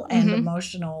mental and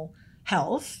emotional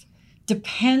health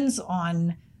depends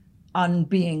on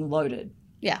being loaded.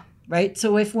 Yeah. Right?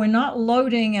 So if we're not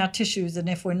loading our tissues and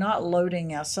if we're not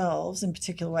loading ourselves in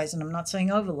particular ways, and I'm not saying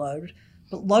overload,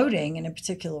 but loading in a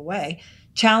particular way,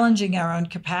 challenging our own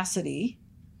capacity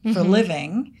for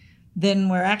living, then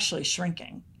we're actually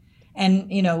shrinking.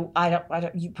 And, you know, I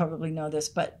don't, you probably know this,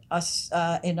 but us,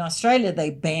 in Australia, they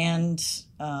banned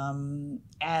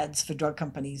ads for drug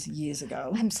companies years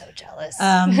ago. I'm so jealous.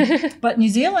 But New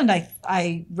Zealand,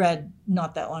 I read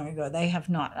not that long ago, they have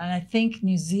not. And I think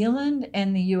New Zealand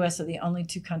and the US are the only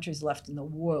two countries left in the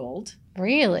world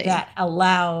really that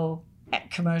allow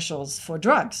commercials for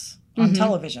drugs on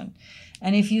television.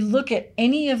 And if you look at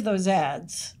any of those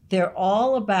ads, they're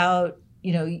all about,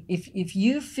 you know, if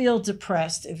you feel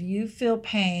depressed, if you feel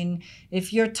pain,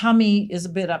 if your tummy is a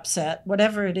bit upset,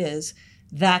 whatever it is,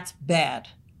 that's bad.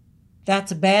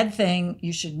 That's a bad thing.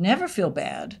 You should never feel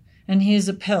bad. And here's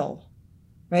a pill,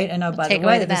 right? And oh, by the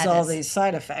way, there's all these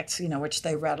side effects, you know, which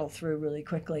they rattle through really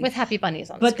quickly. With happy bunnies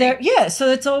on the screen. But yeah, so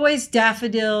it's always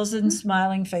daffodils and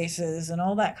smiling faces and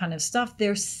all that kind of stuff.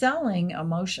 They're selling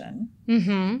emotion,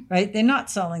 right? They're not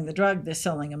selling the drug, they're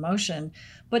selling emotion.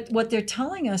 But what they're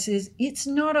telling us is it's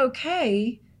not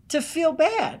okay to feel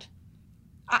bad.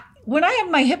 When I had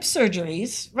my hip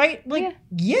surgeries, right? Like,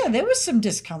 yeah there was some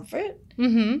discomfort.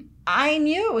 I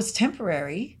knew it was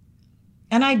temporary.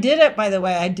 And I did it, by the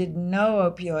way, I did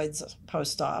no opioids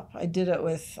post-op. I did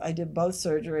both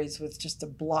surgeries with just a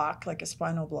block, like a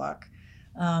spinal block.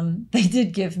 They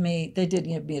did give me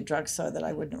a drug so that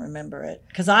I wouldn't remember it.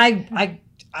 Because I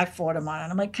fought them on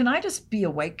it. I'm like, can I just be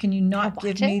awake? Can you not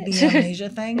give me the amnesia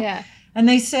thing? Yeah. And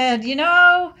they said, you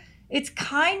know, it's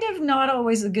kind of not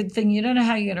always a good thing. You don't know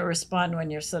how you're going to respond when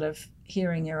you're sort of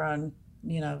hearing your own,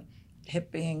 you know,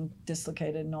 hip being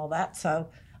dislocated and all that. So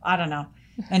I don't know.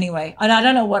 Anyway, and I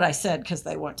don't know what I said because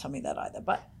they won't tell me that either.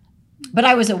 But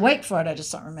I was awake for it. I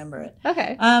just don't remember it.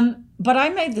 Okay. But I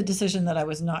made the decision that I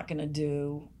was not going to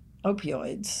do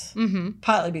opioids,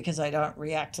 partly because I don't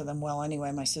react to them well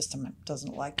anyway. My system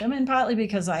doesn't like them, and partly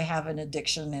because I have an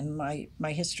addiction in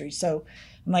my history. So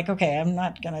I'm like, okay,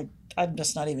 I'm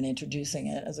just not even introducing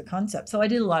it as a concept. So I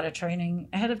did a lot of training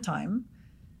ahead of time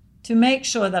to make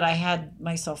sure that I had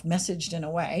myself messaged in a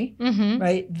way,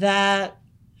 right, that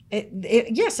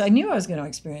yes, I knew I was going to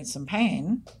experience some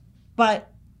pain,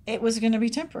 but it was going to be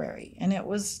temporary, and it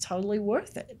was totally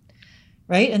worth it.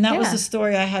 Right. And that was the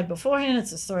story I had beforehand.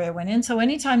 It's the story I went in. So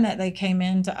anytime that they came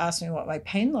in to ask me what my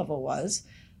pain level was,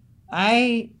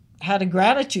 I had a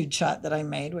gratitude chart that I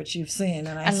made, which you've seen,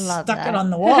 and I stuck it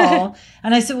on the wall.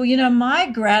 And I said, well, you know, my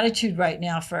gratitude right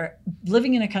now for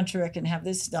living in a country where I can have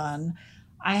this done.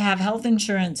 I have health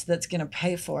insurance that's going to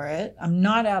pay for it. I'm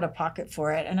not out of pocket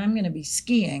for it. And I'm going to be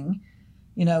skiing,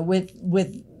 you know, with,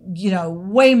 you know,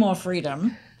 way more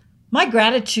freedom. My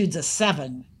gratitude's a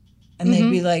 7. And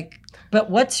they'd be like, but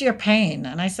what's your pain?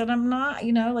 And I said, I'm not,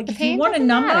 you know, like if you want a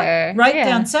number, write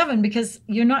down 7 because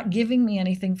you're not giving me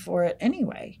anything for it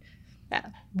anyway. Yeah.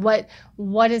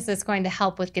 What is this going to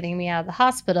help with getting me out of the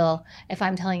hospital if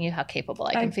I'm telling you how capable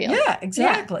I can feel? Yeah,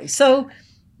 exactly. Yeah. So,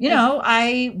 you know,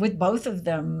 with both of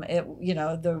them, it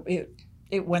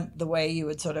went the way you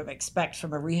would sort of expect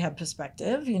from a rehab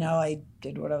perspective. You know, I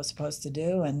did what I was supposed to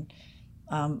do and,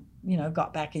 you know,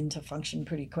 got back into function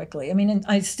pretty quickly. I mean, and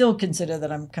I still consider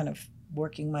that I'm kind of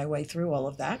working my way through all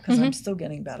of that because I'm still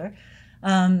getting better.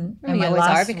 And you always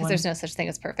are because there's no such thing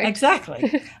as perfect.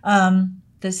 Exactly.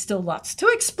 There's still lots to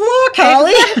explore,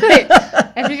 Carly.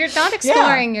 Exactly. If you're not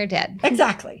exploring, you're dead.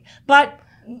 Exactly. But,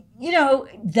 you know,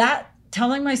 that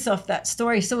telling myself that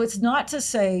story. So it's not to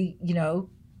say, you know,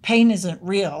 pain isn't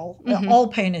real. All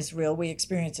pain is real. We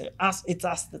experience it. It's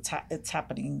us it's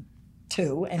happening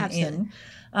to and Absolutely.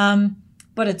 In.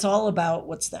 But it's all about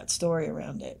what's that story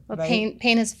around it. Well, right?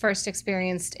 pain is first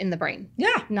experienced in the brain.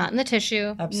 Yeah. Not in the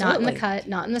tissue. Absolutely. Not in the cut.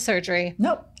 Not in the surgery.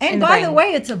 Nope. And by the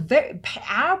way, it's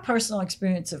our personal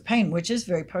experience of pain, which is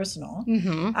very personal.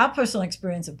 Our personal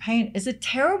experience of pain is a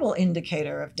terrible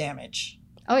indicator of damage.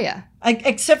 Oh, yeah.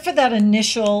 Except for that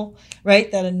initial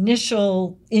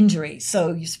injury.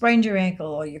 So you sprained your ankle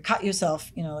or you cut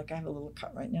yourself, you know, like I have a little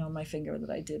cut right now on my finger that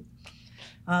I did.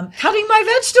 Cutting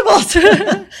my vegetables.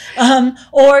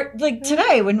 Or like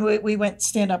today when we went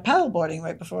stand-up paddleboarding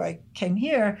right before I came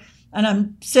here, and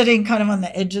I'm sitting kind of on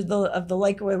the edge of the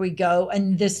lake where we go,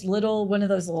 and this one of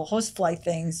those little horsefly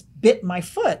things bit my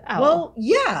foot. Oh. Well,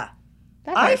 yeah,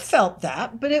 I felt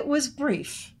that, but it was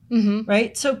brief.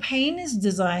 Right? So pain is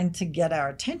designed to get our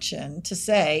attention to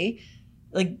say,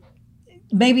 like,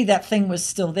 maybe that thing was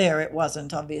still there. It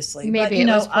wasn't, obviously. Maybe but, you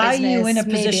know, are you in a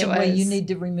Maybe position where you need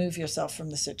to remove yourself from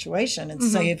the situation and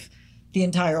save the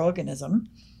entire organism?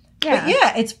 Yeah. But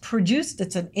yeah, it's produced.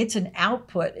 It's an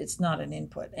output. It's not an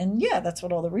input. And yeah, that's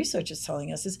what all the research is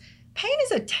telling us is pain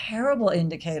is a terrible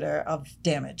indicator of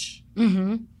damage.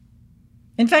 In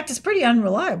fact, it's pretty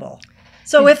unreliable.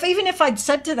 So even if I'd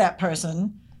said to that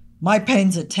person, my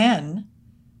pain's a 10,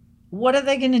 what are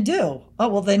they going to do? Oh,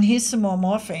 well, then here's some more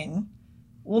morphine.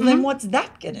 Well, then what's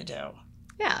that going to do?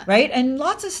 Yeah. Right. And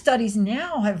lots of studies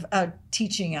now are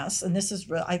teaching us, and this is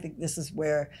real, I think this is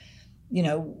where,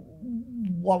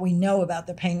 what we know about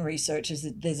the pain research is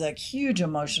that there's a huge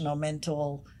emotional,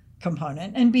 mental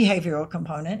component and behavioral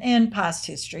component and past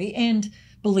history and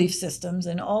belief systems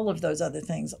and all of those other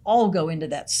things all go into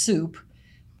that soup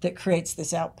that creates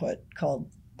this output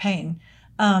called pain.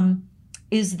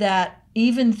 Is that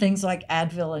even things like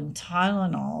Advil and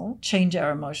Tylenol change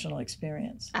our emotional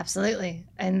experience. Absolutely.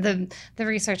 And the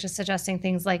research is suggesting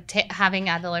things like having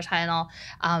Advil or Tylenol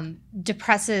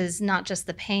depresses not just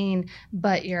the pain,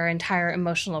 but your entire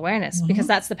emotional awareness, because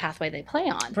that's the pathway they play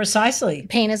on. Precisely.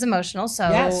 Pain is emotional, so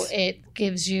Yes. it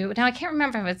gives you, now I can't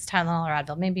remember if it's Tylenol or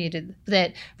Advil, maybe you did,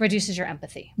 that reduces your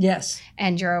empathy. Yes.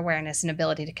 And your awareness and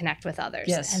ability to connect with others.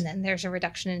 Yes. And then there's a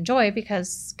reduction in joy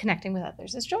because connecting with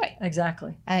others is joy.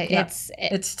 Exactly.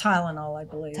 It's Tylenol, I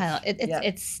believe.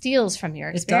 It steals from your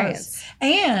It experience. does.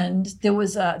 And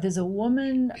there's a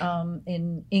woman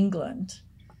in England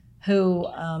who,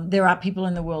 there are people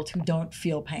in the world who don't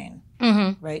feel pain.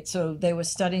 Mm-hmm. Right. So they were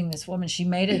studying this woman. She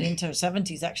made it into her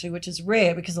 70s, actually, which is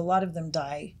rare because a lot of them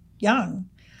die young.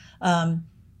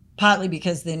 Partly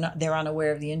because they're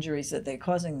unaware of the injuries that they're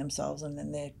causing themselves. And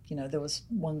then there was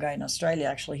one guy in Australia,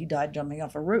 actually, he died jumping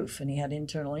off a roof and he had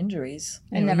internal injuries.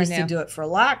 He used to do it for a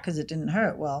lark because it didn't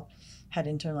hurt. Well, had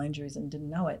internal injuries and didn't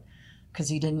know it because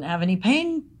he didn't have any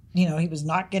pain. He was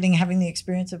not having the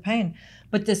experience of pain.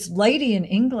 But this lady in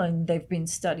England, they've been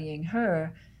studying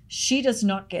her. She does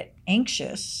not get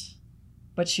anxious,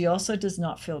 but she also does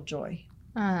not feel joy.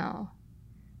 Oh.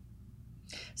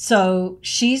 So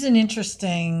she's an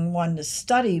interesting one to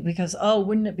study because,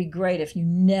 wouldn't it be great if you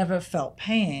never felt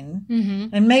pain? Mm-hmm.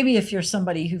 And maybe if you're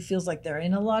somebody who feels like they're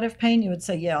in a lot of pain, you would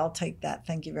say, yeah, I'll take that.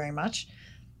 Thank you very much.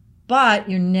 But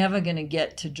you're never going to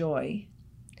get to joy.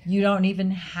 You don't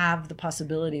even have the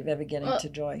possibility of ever getting to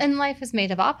joy. And life is made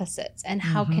of opposites. And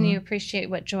how can you appreciate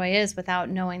what joy is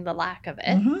without knowing the lack of it?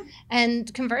 Mm-hmm.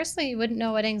 And conversely, you wouldn't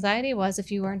know what anxiety was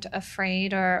if you weren't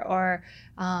afraid or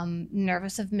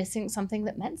nervous of missing something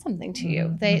that meant something to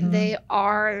you. They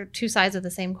are two sides of the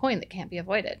same coin that can't be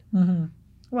avoided. Mm-hmm.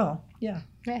 Well, yeah.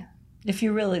 Yeah. If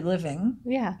you're really living.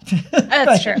 Yeah,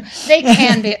 that's true. They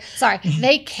can be avoided.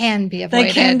 They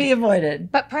can be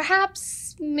avoided. But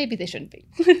perhaps maybe they shouldn't be.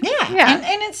 Yeah.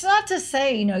 And it's not to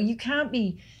say, you can't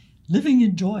be living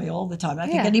in joy all the time. I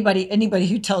think anybody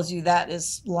who tells you that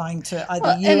is lying to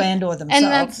either and or themselves.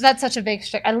 And that's such a big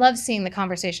shtick. I love seeing the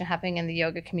conversation happening in the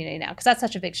yoga community now because that's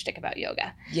such a big shtick about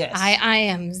yoga. Yes. I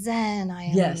am zen. I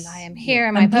am here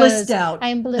in my I'm pose. blissed out. I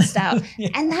am blissed out.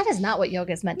 And that is not what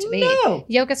yoga is meant to be. No.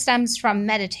 Yoga stems from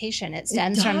meditation. It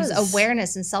stems from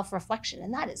awareness and self-reflection.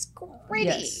 And that is gritty.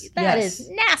 Yes. That is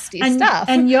nasty stuff.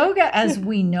 And yoga as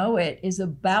we know it is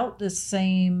about the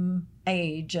same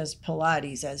age as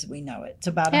Pilates as we know it. It's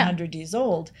about 100 years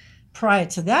old. Prior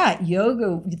to that,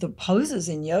 yoga, the poses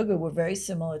in yoga were very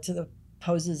similar to the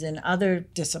poses in other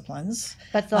disciplines.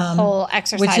 But the whole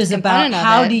exercise which is about component of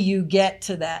how it. do you get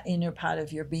to that inner part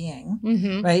of your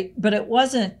being, right? But it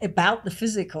wasn't about the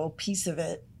physical piece of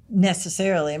it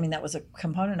necessarily. I mean, that was a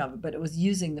component of it, but it was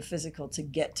using the physical to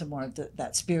get to more of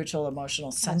that spiritual,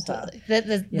 emotional center.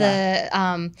 Absolutely.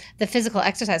 The physical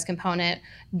exercise component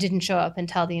didn't show up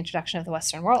until the introduction of the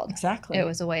Western world. Exactly. It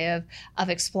was a way of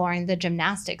exploring the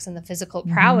gymnastics and the physical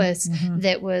prowess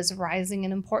that was rising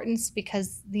in importance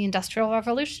because the Industrial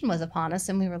Revolution was upon us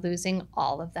and we were losing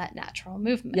all of that natural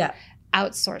movement. Yeah.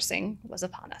 Outsourcing was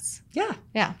upon us.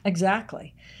 Yeah,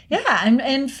 exactly. Yeah,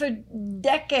 and for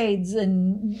decades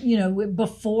and,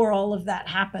 before all of that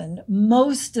happened,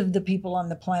 most of the people on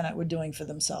the planet were doing for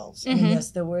themselves. I mean,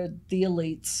 yes, there were the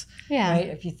elites, right?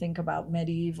 If you think about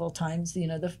medieval times,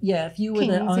 if you were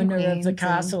the owner of the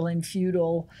castle in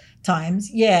feudal times,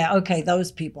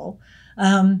 those people.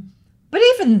 But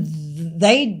even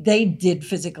they did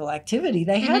physical activity.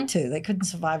 They had to. They couldn't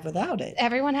survive without it.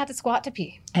 Everyone had to squat to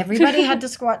pee. Everybody had to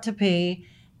squat to pee.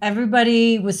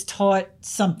 Everybody was taught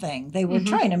something. They were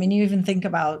trained. I mean, you even think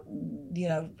about,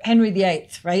 Henry VIII,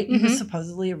 right? He was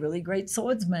supposedly a really great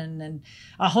swordsman and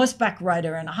a horseback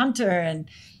rider and a hunter. And,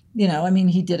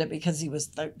 he did it because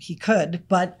he could.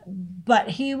 But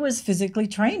he was physically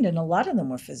trained, and a lot of them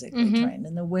were physically trained.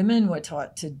 And the women were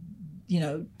taught to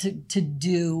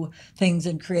do things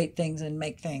and create things and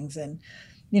make things. And,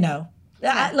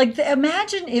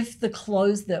 imagine if the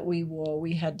clothes that we wore,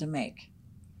 we had to make.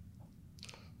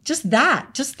 Just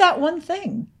that one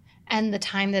thing. And the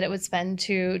time that it would spend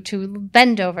to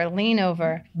bend over, lean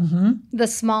over, the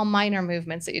small minor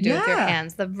movements that you do with your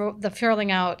hands, the furling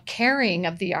out, carrying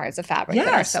of the yards of fabric that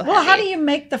are so heavy. Well, how do you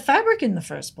make the fabric in the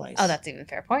first place? Oh, that's even a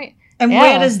fair point. And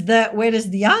where does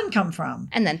the yarn come from?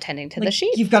 And then tending to the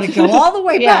sheep. You've got to go all the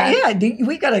way back. Yeah,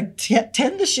 we got to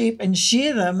tend the sheep and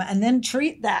shear them and then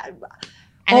treat that.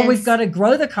 Or we've got to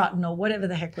grow the cotton or whatever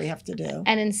the heck we have to do.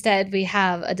 And instead, we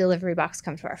have a delivery box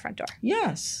come to our front door.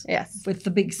 Yes. Yes. With the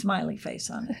big smiley face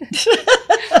on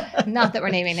it. Not that we're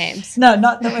naming names. No,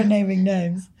 not that we're naming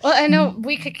names. Well, I know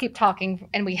we could keep talking,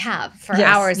 and we have for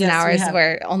hours and hours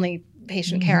where only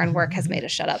patient care and work has made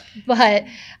us shut up. But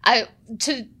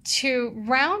to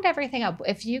round everything up,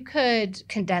 if you could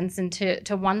condense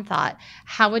into one thought,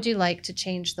 how would you like to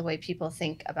change the way people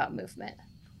think about movement?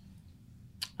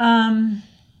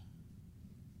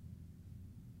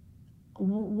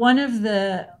 One of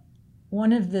the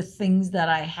things that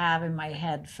I have in my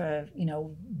head for,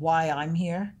 why I'm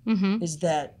here is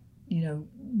that,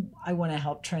 I want to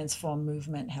help transform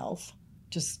movement health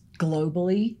just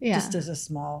globally, just as a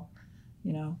small,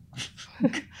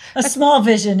 a small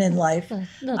vision in life.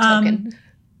 No token.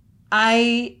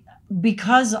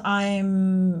 Because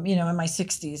I'm, in my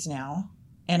 60s now,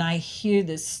 and I hear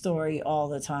this story all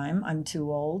the time. I'm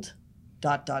too old, ...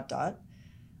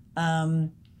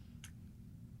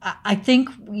 I think,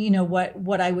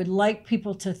 what I would like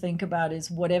people to think about is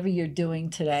whatever you're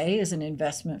doing today is an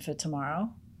investment for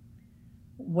tomorrow.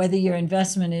 Whether your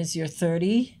investment is you're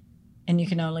 30 and you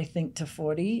can only think to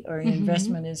 40, or your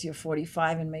investment is you're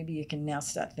 45 and maybe you can now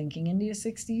start thinking into your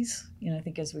 60s. I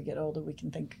think as we get older, we can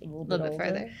think a little bit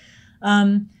further.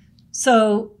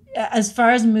 So as far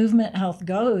as movement health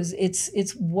goes, it's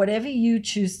whatever you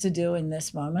choose to do in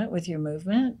this moment with your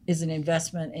movement is an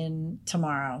investment in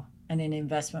tomorrow. And an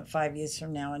investment 5 years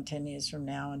from now and 10 years from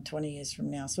now and 20 years from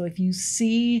now. So if you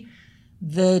see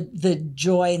the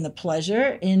joy and the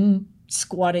pleasure in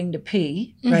squatting to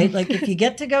pee, right? Like if you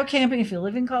get to go camping, if you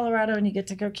live in Colorado and you get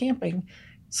to go camping,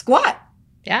 squat.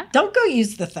 Yeah. Don't go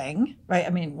use the thing, right?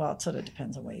 I mean, well, it sort of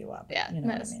depends on where you are. Yeah. You know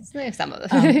what I mean? Some of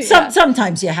them.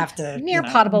 Sometimes you have to. Near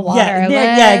potable water.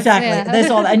 Yeah, exactly. Yeah. There's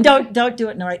all that. And don't do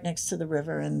it right next to the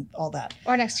river and all that.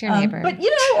 Or next to your neighbor. But,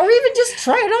 or even just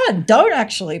try it on. Don't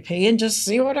actually pee and just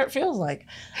see what it feels like.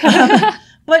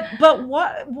 But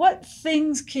what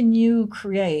things can you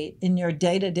create in your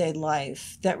day-to-day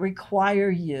life that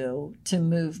require you to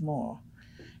move more?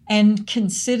 And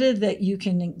consider that you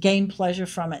can gain pleasure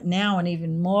from it now and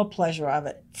even more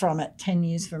pleasure from it 10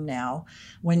 years from now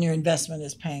when your investment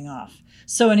is paying off.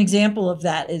 So an example of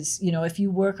that is, if you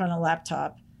work on a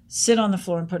laptop, sit on the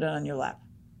floor and put it on your lap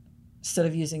instead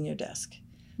of using your desk.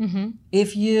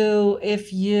 If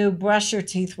you brush your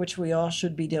teeth, which we all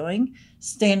should be doing,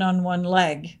 stand on one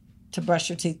leg to brush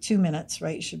your teeth 2 minutes,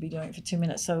 right? You should be doing it for 2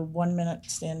 minutes. So 1 minute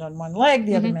stand on one leg,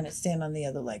 the other minute stand on the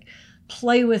other leg.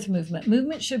 Play with movement.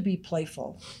 Movement should be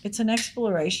playful. It's an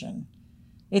exploration.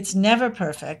 It's never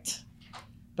perfect,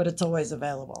 but it's always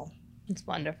available. It's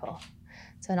wonderful.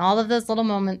 So in all of those little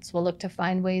moments, we'll look to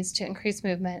find ways to increase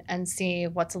movement and see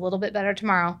what's a little bit better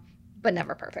tomorrow, but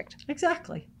never perfect.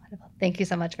 Exactly. Wonderful. Thank you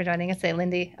so much for joining us today,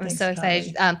 Lindy. I'm Thanks, so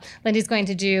excited. Lindy's going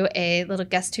to do a little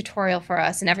guest tutorial for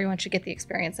us, and everyone should get the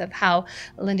experience of how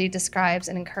Lindy describes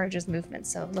and encourages movement.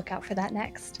 So look out for that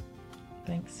next.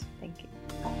 Thanks. Thank you.